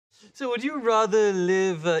So would you rather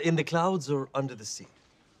live in the clouds or under the sea?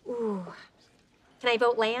 Ooh. Can I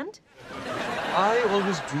vote land? I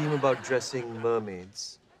always dream about dressing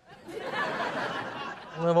mermaids.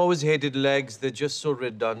 I've always hated legs. They're just so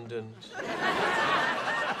redundant.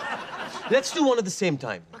 Let's do one at the same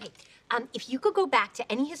time. Okay. If you could go back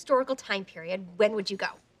to any historical time period, when would you go?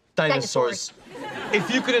 Dinosaurs.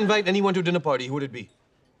 If you could invite anyone to a dinner party, who would it be?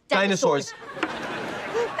 Dinosaurs.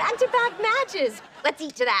 Back-to-back matches. Let's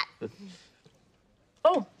eat to that.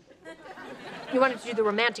 Oh. You wanted to do the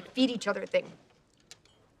romantic feed each other thing.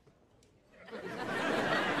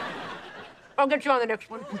 I'll get you on the next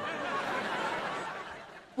one.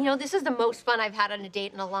 You know, this is the most fun I've had on a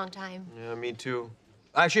date in a long time. Yeah, me too.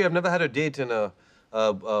 Actually, I've never had a date in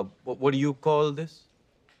what do you call this?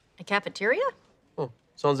 A cafeteria? Oh,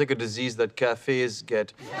 sounds like a disease that cafes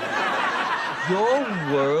get. Your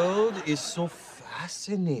world is so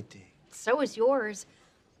fascinating. So is yours.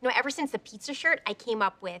 You know, ever since the pizza shirt, I came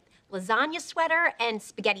up with lasagna sweater and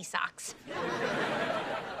spaghetti socks.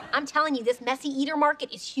 I'm telling you, this messy eater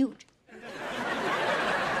market is huge.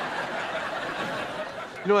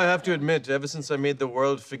 You know, I have to admit, ever since I made the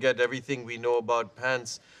world forget everything we know about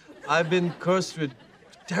pants, I've been cursed with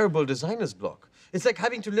terrible designer's block. It's like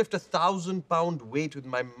having to lift a 1,000-pound weight with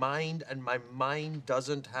my mind, and my mind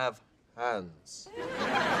doesn't have hands.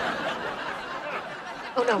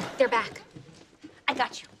 Oh, no, they're back. I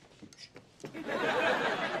got you.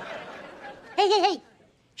 Hey.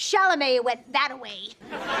 Chalamet went that away.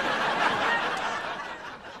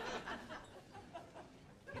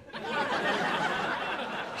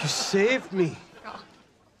 You saved me. Oh.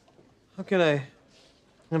 How can I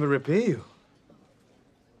never repay you?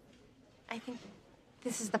 I think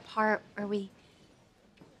this is the part where we...